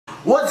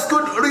What's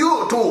good to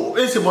you too?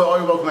 It's your boy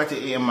Ori. Welcome back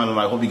to AM Man.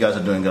 I hope you guys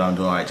are doing good. I'm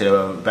doing alright. Today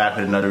we're back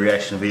with another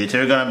reaction video. Today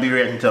we're gonna be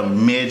reacting to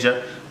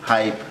Majah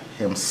Hype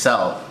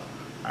himself.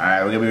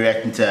 Alright, we're gonna be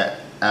reacting to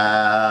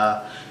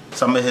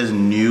some of his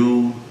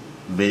new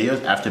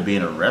videos after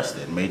being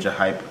arrested. Majah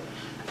Hype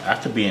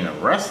after being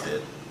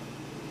arrested.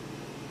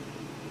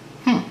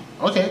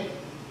 Okay.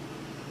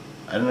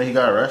 I didn't know he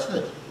got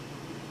arrested.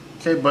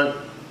 Okay, but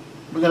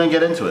we're gonna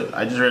get into it.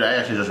 I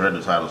actually just read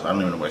the title, so I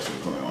don't even know what's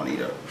going on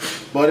either.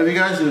 But if you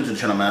guys are new to the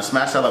channel, man,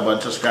 smash that like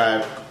button,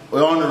 subscribe.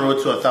 We're on the road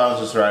to 1,000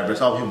 subscribers.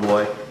 Help your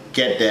boy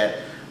get that.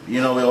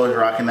 You know, we're always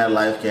rocking that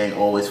life gang,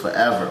 always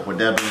forever. With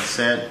that being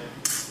said,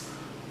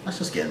 let's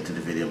just get into the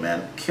video,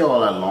 man. Kill all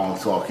that long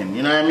talking.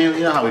 You know what I mean?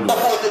 You know how we do it.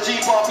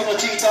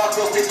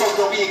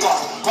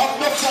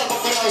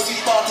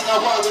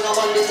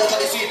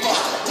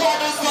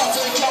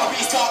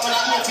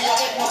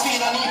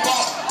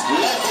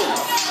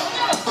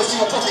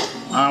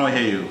 I don't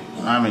hear you.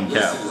 I'm in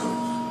cap.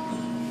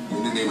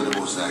 In the name of the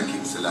Most High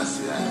King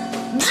Selassie, yeah,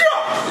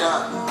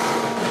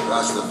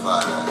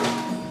 Rastafari.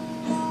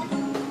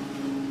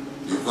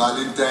 The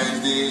Valentine's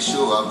Day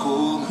show a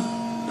come,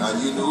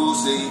 and you know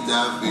say it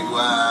have been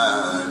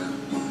one.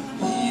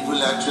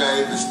 Evil I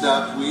try to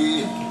stop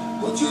we,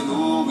 but you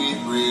know we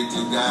pray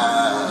to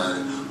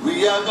God.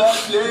 We are got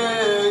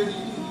plenty,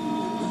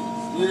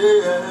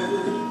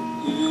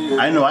 yeah.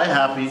 I know I'm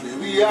happy.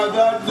 We are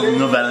got plenty.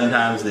 No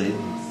Valentine's Day.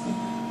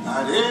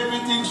 And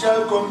everything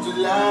shall come to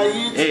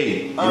light.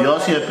 Hey, if y'all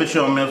see a picture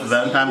of me for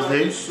Valentine's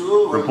Day,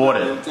 report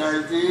it.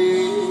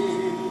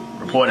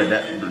 Report it.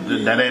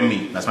 That ain't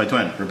me. That's my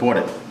twin. Report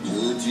it.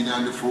 13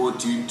 and the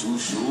 14, 2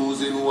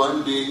 shows in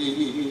one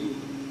day.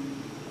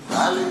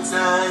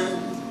 Valentine.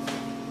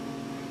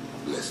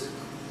 Bless it.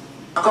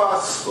 Of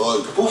course.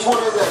 Who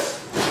phone is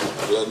this?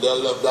 They'll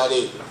love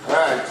daddy.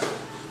 Alright.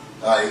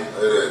 Hi.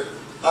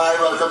 Hi,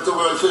 welcome to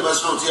world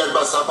famous route here at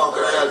Bassap. How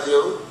can I help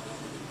you?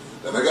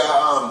 Let me get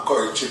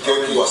curry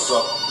chicken, what's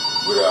up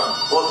with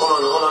hold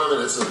on a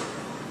minute, sir.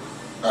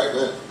 Alright,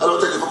 man. I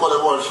don't think you call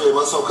them world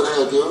famous, how can I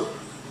help you?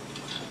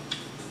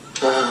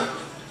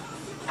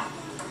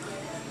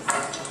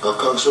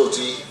 Come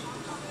shorty.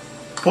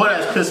 Boy,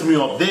 that's pissing me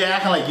off. They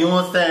acting like you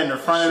won't stand in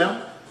front of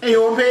them and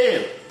you won't pay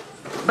it.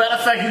 Matter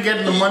of fact, you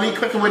getting the money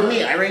quicker with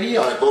me. I already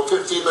here. Alright, about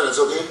 15 minutes,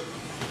 okay?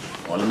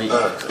 Well, let me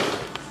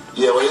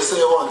yeah, what you say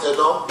you wanted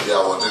now?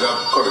 Yeah, I wanted a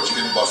curry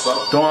chicken bassa.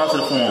 Don't answer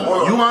the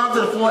phone. You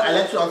answer the phone, I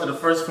let you answer the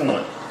first phone. I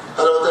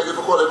don't think you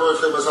for calling world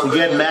famous. You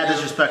get mad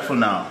disrespectful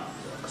now.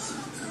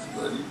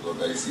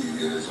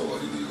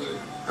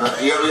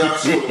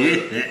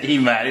 He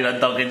mad, he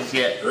not talking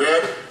shit.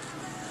 Ready?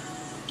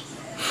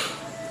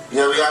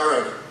 Yeah, we are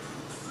ready.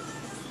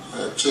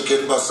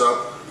 Chicken bassa.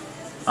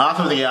 Ask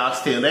them to get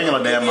oxtail. They ain't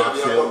got no damn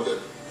oxtail.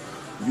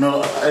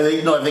 No,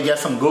 if they get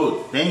some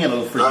good, they ain't got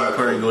no freaking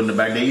curry good in the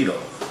back. They eat them.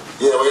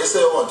 Yeah, what you say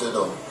you wanted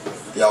now?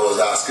 Yeah, I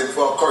was asking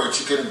for a curry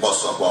chicken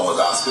bassa, but I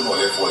was asking what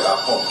for that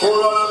pumpkin.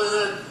 Hold on a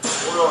minute.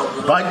 Hold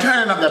on. But I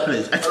turn up that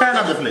place. I turn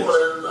up the place.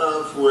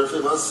 World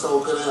famous, how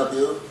can I help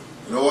you?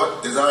 You know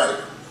what? It's alright.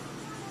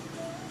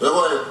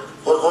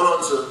 Hold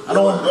on, sir. I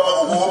don't want to go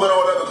over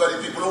there because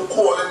the people who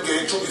call and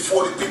get through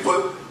before the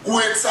people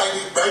who inside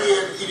it right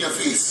here in your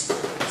face.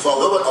 So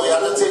I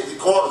have to take the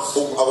calls.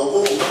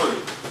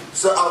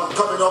 So I'm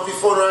coming off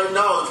your phone right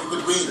now if you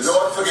could wait. You know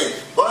what? Forget.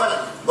 Bye.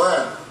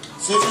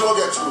 See if you don't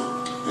get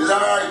through. Is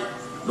that right?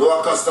 No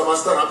customer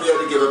stand up here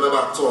to give him a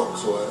back talk.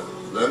 So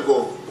let him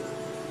go.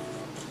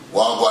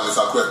 One is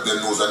a correct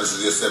them news and this is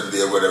your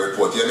 7-day weather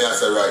report. Hear me I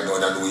say right now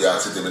in the New York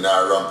City, in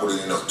our ramp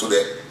putting in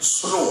today.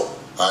 Snow.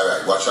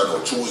 Alright, watch out now.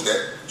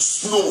 Tuesday.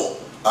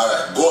 Snow.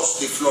 Alright,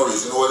 gusty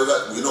flurries. You know what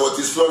that? You know what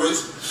this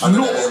flurries? And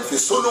then they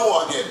say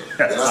snow again.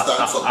 You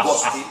understand? So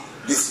gusty,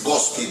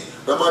 disgusting.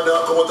 Remember they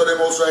come out of them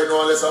house right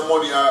now unless some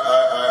money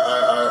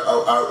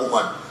or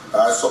woman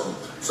or something.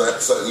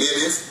 So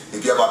ladies, if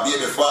you have a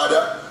baby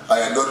father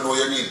and you don't know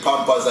you need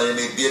pampers and you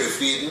need baby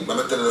feeding, let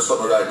me tell you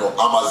something right now.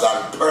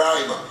 Amazon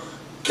Prime,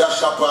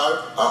 Cash App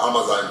or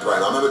Amazon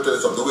Prime. I'm going to tell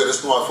you something. The way the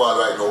snow fall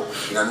right now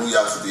in New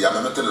York City, I'm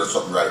going to tell you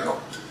something right now.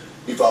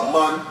 If a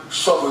man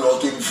shovel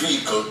out in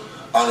vehicle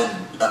and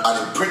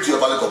he pretty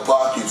up a little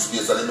parking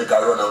space and he make a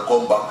run and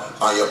come back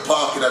and you're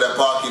parking at the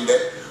parking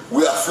there,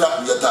 we are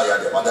flapping your tire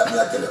there, and that me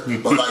I tell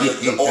you. Because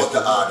you're out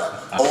the order.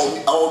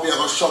 How me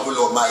going to shovel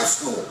out my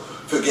snow?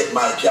 Forget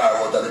my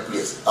car out of the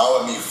place. I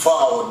want me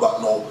forward back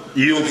now.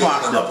 You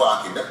park the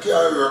parking. The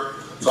car here.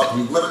 So let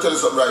me tell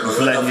you something right now.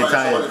 You're going to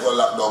find somebody for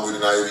lockdown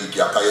within a week.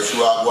 Because you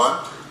should have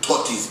one.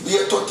 30s. Be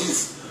a 30s.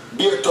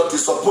 Be a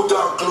 30s. So put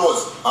on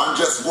clothes and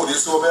dress good.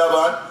 You see what I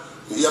mean?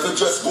 You have to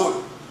dress good.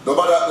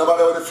 Nobody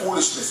with the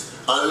foolishness.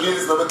 And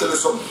ladies, let me tell you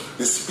something.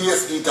 The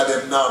space heater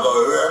them now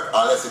go work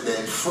unless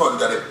they're in front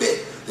of the bed.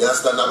 You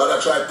understand? Nobody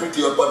try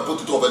pretty up and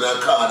put it over in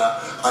a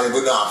corner and you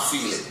will not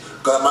feel it.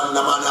 Because the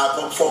man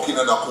come fucking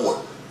in a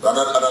court. And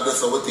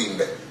that's our thing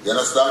there. You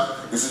understand?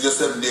 This is just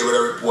 7 day with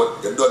a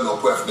report. You don't know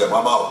where for them.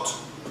 I'm out.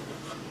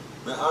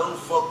 Man, I don't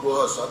fuck with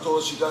her. So I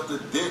told her she got the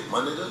dick,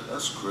 my nigga.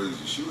 That's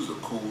crazy. She was a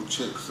cool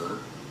chick, son.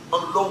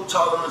 I'm low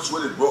tolerance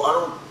with it, bro. I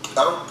don't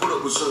put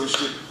up with certain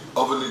shit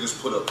other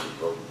niggas put up with,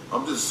 bro.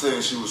 I'm just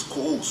saying she was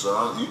cool,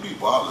 son. You be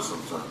wild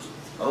sometimes.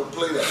 I don't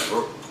play that,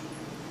 bro.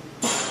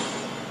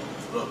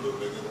 What up, little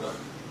nigga? What up?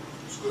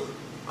 What's good?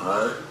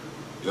 Alright?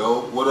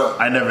 Yo, what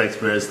up? I never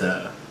experienced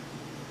that.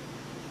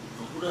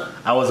 Who that?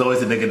 I was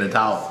always a nigga in the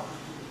towel.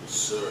 Yes,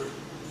 sir.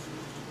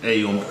 Hey,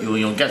 you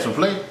gonna get some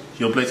play? You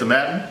gonna play some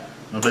Madden?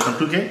 You gonna play some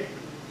 2K?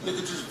 Nigga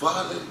just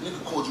violent.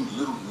 Nigga called you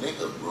little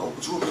nigga, bro.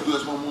 What you want me to do?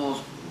 That's my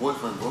mom's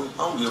boyfriend, bro. I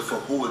don't give a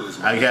fuck who it is,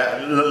 man. I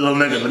got little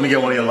nigga. Let me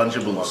get one of your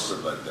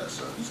Lunchables. Like that,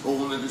 son. These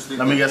old niggas think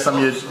Let me get some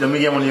of your. Let me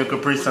get one of your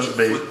Capri Suns,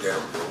 babe.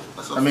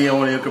 Let me get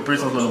one of your Capri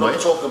Suns, little boy. What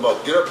I'm talking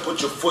about? Get up,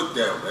 put your foot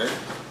down, man.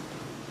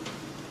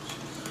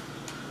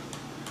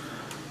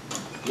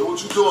 Yo,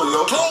 what you doing,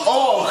 yo?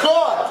 Oh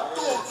God!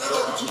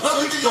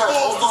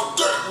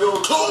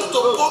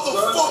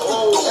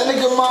 That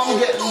nigga mom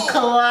getting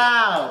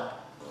collab.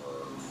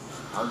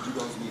 How did you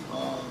guys meet?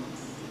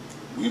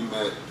 We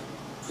met.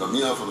 Cause me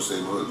and her from the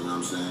same hood, you know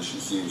what I'm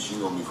saying? She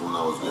know me from when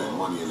I was getting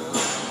money in the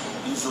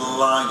hood. He's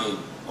lying,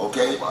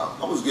 okay? Wow.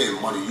 I was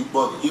getting money, you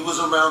bugging. He was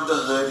around the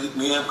hood.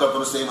 Me and him come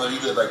from the same hood. He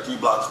lived like 3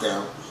 blocks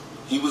down.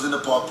 He was in the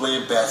park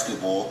playing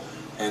basketball,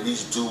 and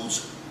these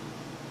dudes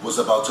was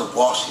about to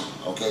wash him,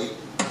 okay?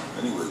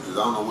 Anyway, because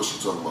I don't know what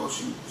she's talking about.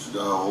 She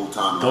got her whole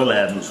time. Don't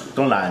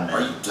lie, man.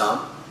 Are you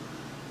dumb?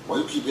 Why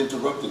you keep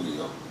interrupting me,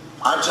 yo?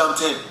 I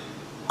jumped in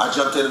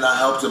and I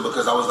helped him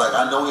because I was like,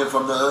 I know him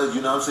from the hood,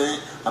 you know what I'm saying?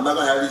 I'm not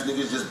gonna have these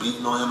niggas just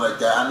beating on him like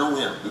that. I know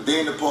him. The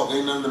day in the park,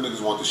 ain't none of them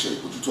niggas want to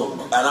shake. What you talking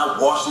about? And I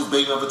washed his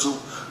baby number 2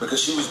 because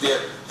she was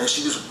there and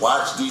she just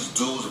watched these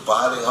dudes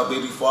violate her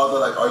baby father.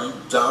 Like, are you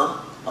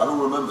dumb? I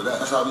don't remember that.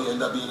 That's how we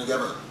end up being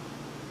together.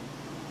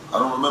 I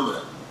don't remember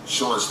that.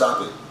 Sean, stop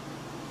it.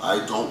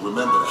 I don't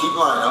remember that. Keep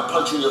lying. I'll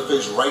punch you in your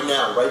face right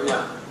now, right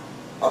now.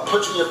 I'll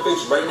punch you in your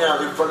face right now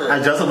in front of I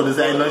just wanted to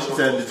say, I know she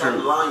said the Stop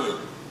truth. lying.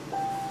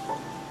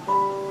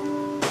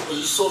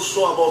 He's so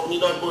sure about me,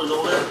 that boy,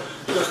 no man.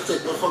 He just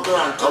take me for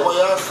granted. How are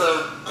you,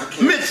 sir? I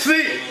can't.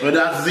 Mixy! But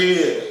that's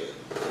it.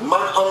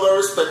 Man, hunger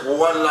respect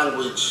one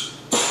language.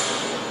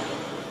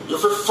 You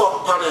feel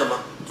fuck Panama.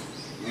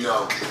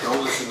 No,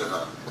 don't listen to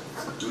her.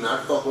 Do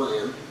not fuck with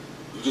him.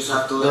 You just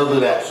have to let him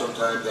know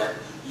sometimes that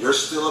you're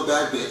still a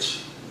bad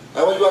bitch.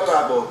 And what you are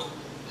talking about?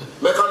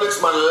 Make our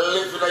next man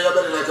live in your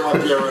belly like my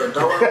parent. I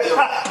want you.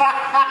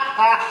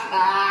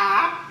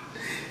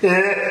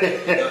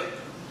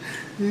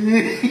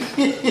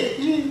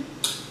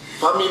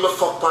 For me, I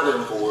fuck on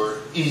him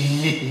for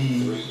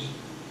 3,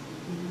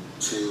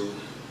 2.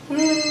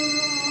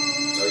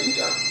 Are you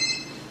done?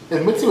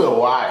 It's meant to with a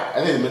Y. I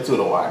think it's meant to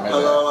with a Y, man.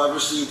 Hello, I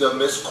received a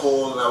missed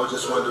call and I was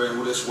just wondering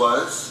who this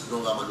was. You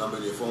don't got my number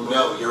in your phone?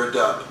 No, you're a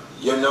dub.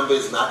 Your number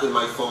is not in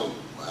my phone.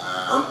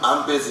 Wow.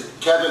 I'm busy.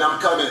 Kevin, I'm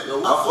coming.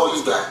 I'll call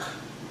you back.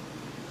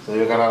 So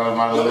you're gonna have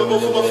my little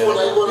bit. I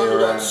want to do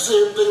that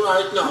same thing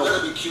right now. You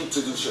gotta be cute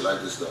to do shit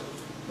like this stuff.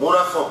 What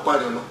the fuck,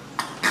 buddy?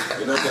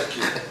 You're not that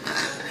cute.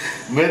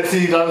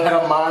 Mitzi don't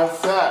have a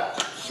mindset.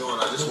 Sean,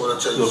 I just want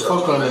to tell you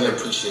something. I really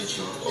appreciate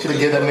you. Okay? Should've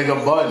given that nigga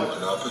a bun.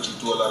 And I'll put you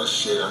through a lot of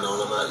shit. I know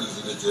I'm not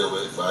easy to deal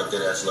with, but I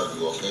dead ass love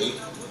you, okay?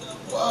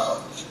 Wow.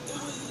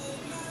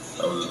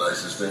 That was the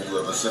nicest thing you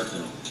ever said to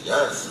me.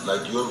 Yes,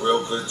 like you're a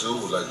real good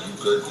dude. Like you a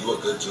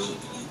good dude.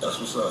 That's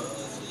what's up.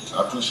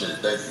 I appreciate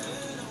it. Thank you.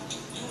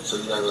 So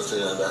you're not gonna say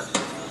that back?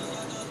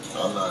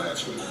 I'm not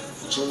answering that.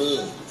 What you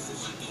mean?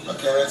 I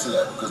can't answer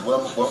that because what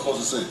I'm supposed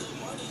to say?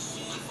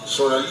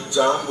 Sean, are you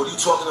dumb? What are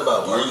you talking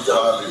about? Why are you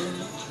violating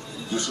me?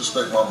 You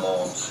disrespect my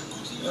moms.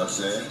 You know what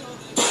I'm saying?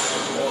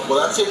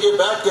 Well, I take it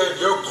back then.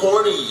 You're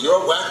corny.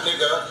 You're a whack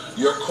nigga.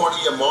 You're corny.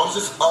 Your mom's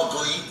is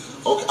ugly.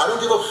 Okay, I don't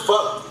give a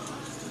fuck.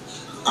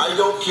 I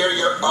don't care.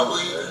 You're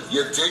ugly.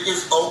 Your dick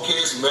is okay.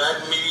 It's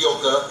mad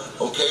mediocre.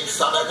 Okay,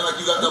 stop acting like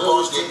you got the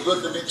balls. It's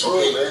good to be true,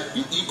 okay, man.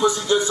 You eat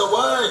pussy good, so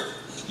what?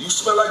 You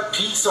smell like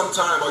pee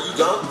sometime. Are you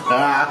dumb?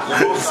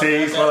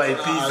 See, you smell like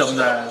pee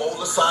sometime. All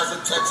the size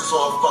of Texas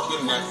on her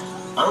fucking neck.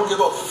 I don't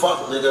give a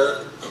fuck,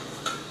 nigga.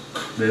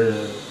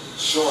 Yeah.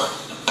 Sure.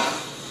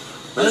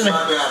 Where's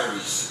my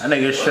batteries? I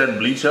nigga should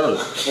bleach out.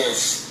 I can't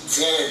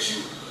stand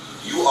you.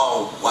 You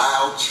are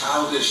wild,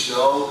 childish,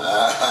 yo.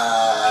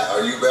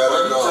 Are you bad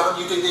or no?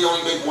 You think they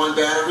only make one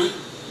battery?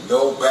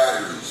 No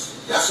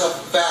batteries. That's a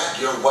fact.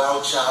 You're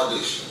wild,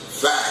 childish.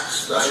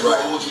 Facts. That's right.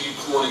 I hold you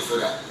corny for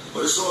that.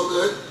 But it's all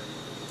good.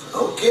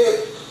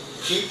 Okay.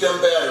 Keep them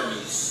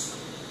batteries.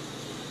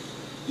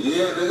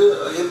 Yeah,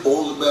 nigga. I hit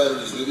all the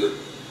batteries, nigga.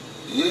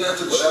 You didn't have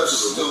to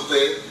trust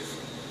stupid.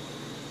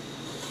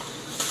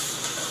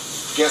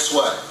 Guess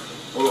what?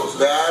 Hold on.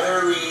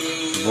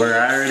 Batteries. We're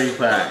already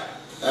packed.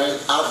 And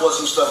I bought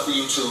some stuff for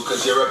you too,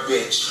 because you're a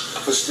bitch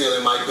for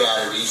stealing my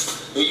batteries.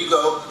 Here you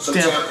go. Some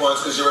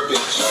tampons, because you're a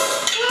bitch.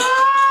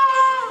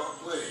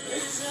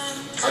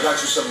 I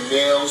got you some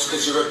nails,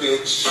 because you're a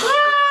bitch.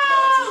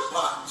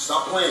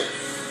 Stop playing.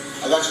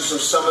 I got you some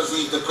Summer's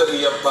Eve to put in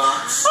your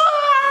box.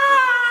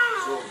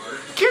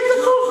 Keep the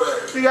poom.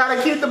 You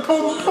gotta keep the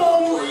poom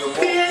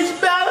pH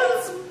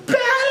balance.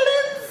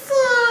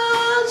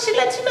 She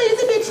let you know you're a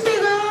bitch,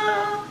 nigga.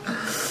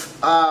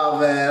 Oh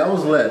man, that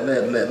was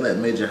lit.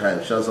 Major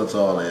hype. Shouts out to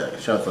all of you.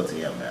 Shouts out to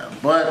you, man.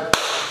 But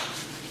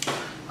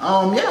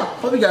yeah,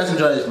 hope you guys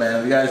enjoy this, man.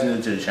 If you guys are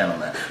new to the channel,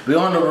 man, we're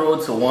on the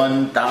road to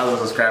 1,000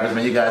 subscribers,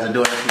 man. You guys are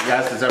doing it. You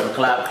guys deserve a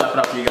clap. Clap it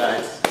up for you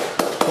guys.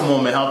 Come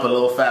on, man. Help a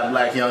little fat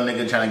black young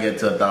nigga trying to get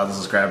to 1,000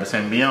 subscribers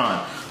and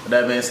beyond. With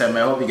that being said,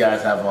 man, I hope you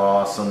guys have an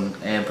awesome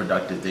and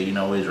productive day. You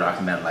know, we're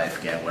rocking that life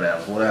again,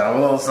 whatever. A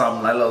little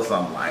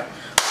something like.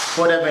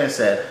 With that being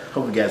said,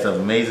 hope you guys have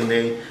an amazing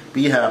day.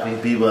 Be happy,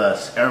 be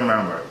blessed, and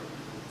remember,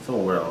 the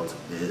world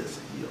is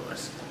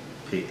yours.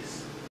 Peace.